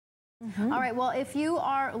All right, well, if you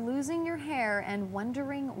are losing your hair and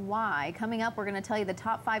wondering why, coming up, we're going to tell you the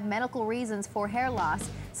top 5 medical reasons for hair loss.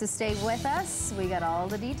 So stay with us. We got all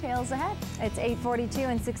the details ahead. It's 8:42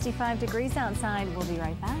 and 65 degrees outside. We'll be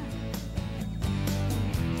right back.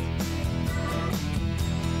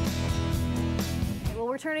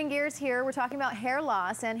 We're turning gears here. We're talking about hair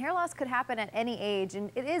loss, and hair loss could happen at any age,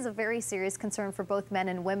 and it is a very serious concern for both men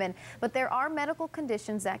and women. But there are medical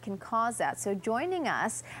conditions that can cause that. So joining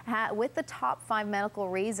us with the top 5 medical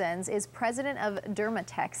reasons is President of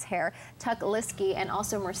Dermatex Hair, Loss-KUSI, and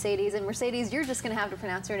also Mercedes. And Mercedes, you're just going to have to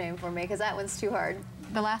pronounce your name for me because that one's too hard.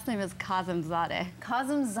 The last name is Kazemzadeh.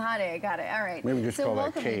 Kazemzadeh, got it. All right. Maybe just call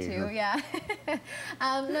that K. You two, yeah.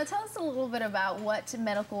 Now tell us a little bit about what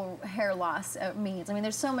medical hair loss means. I mean,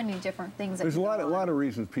 there's so many different things. There's a lot of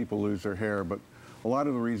reasons people lose their hair, but a lot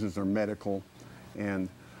of the reasons are medical, and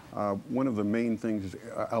one of the main things is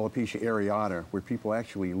alopecia areata, where people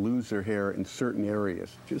actually lose their hair in certain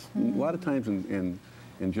areas, just a lot of times in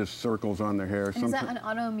just circles on their hair. And is that an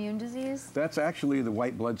autoimmune disease? That's actually the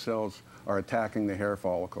white blood cells are attacking the hair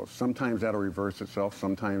follicles. Sometimes that'll reverse itself,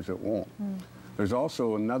 sometimes it won't. There's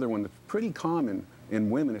also another one that's pretty common in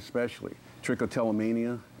women especially,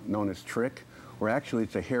 trichotillomania, known as trick, where actually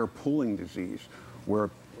it's a hair pulling disease,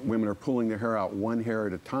 where women are pulling their hair out one hair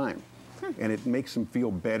at a time. And it makes them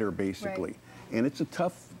feel better, basically. Right. And it's a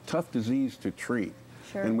tough disease to treat.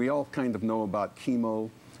 Sure. And we all kind of know about chemo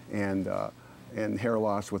and hair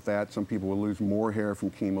loss with that. Some people will lose more hair from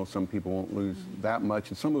chemo, some people won't lose that much,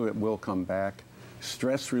 and some of it will come back.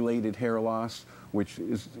 Stress-related hair loss, which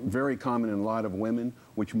is very common in a lot of women,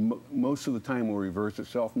 which most of the time will reverse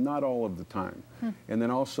itself, not all of the time. And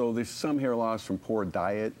then also there's some hair loss from poor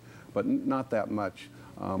diet, but not that much.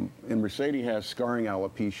 And Mercedes has scarring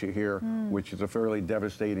alopecia here, which is a fairly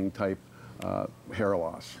devastating type hair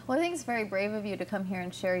loss. Well, I think it's very brave of you to come here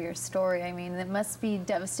and share your story. I mean, it must be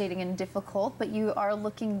devastating and difficult, but you are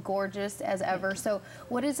looking gorgeous as ever. So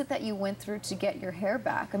what is it that you went through to get your hair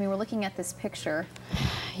back? I mean, we're looking at this picture.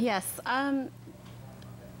 Yes.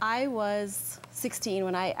 I was 16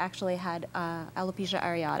 when I actually had alopecia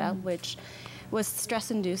areata, which was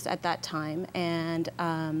stress-induced at that time, and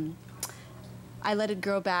I let it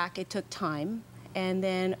grow back. It took time. And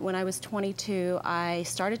then when I was 22, I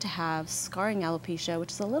started to have scarring alopecia,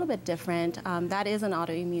 which is a little bit different. That is an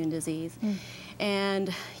autoimmune disease.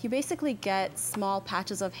 And you basically get small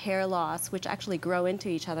patches of hair loss, which actually grow into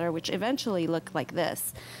each other, which eventually look like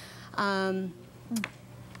this. And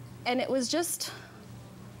it was just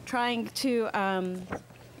trying to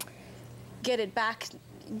get it back.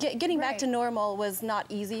 Getting back to normal was not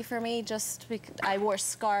easy for me, just because I wore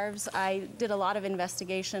scarves. I did a lot of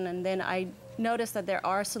investigation, and then I noticed that there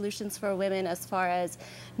are solutions for women as far as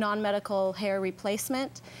non-medical hair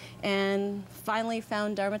replacement, and finally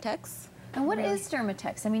found Dermatex. And what is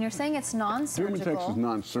Dermatex? I mean, you're saying it's non-surgical. Dermatex is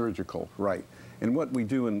non-surgical, right. And what we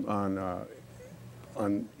do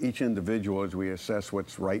on each individual is we assess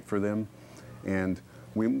what's right for them, and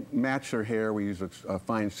we match their hair. We use a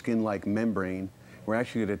fine skin-like membrane. We're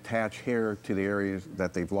actually going to attach hair to the areas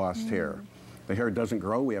that they've lost hair. The hair doesn't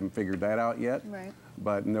grow. We haven't figured that out yet. Right.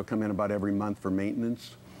 But they'll come in about every month for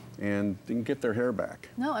maintenance, and they can get their hair back.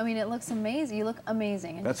 No, I mean, it looks amazing. You look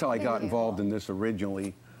amazing. That's how I got involved in this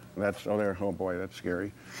originally. That's, oh boy, that's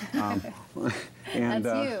scary. And,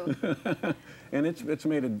 that's you. And it's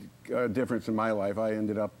made a difference in my life.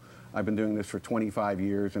 I've been doing this for 25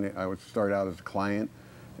 years, and I started out as a client,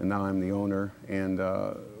 and now I'm the owner, and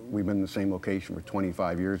we've been in the same location for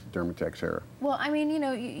 25 years at Dermatex Hair. Well, I mean, you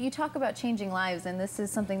know, you talk about changing lives, and this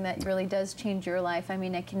is something that really does change your life. I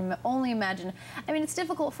mean, I can only imagine. I mean, it's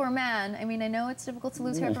difficult for a man. I mean, I know it's difficult to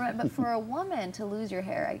lose hair, but for a woman to lose your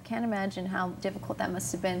hair, I can't imagine how difficult that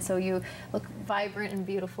must have been. So you look vibrant and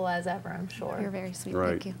beautiful as ever, I'm sure. You're very sweet.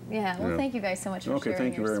 Right. Thank you. Yeah, well, thank you guys so much for sharing your story.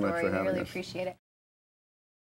 Thank you very much for having us. We really appreciate it.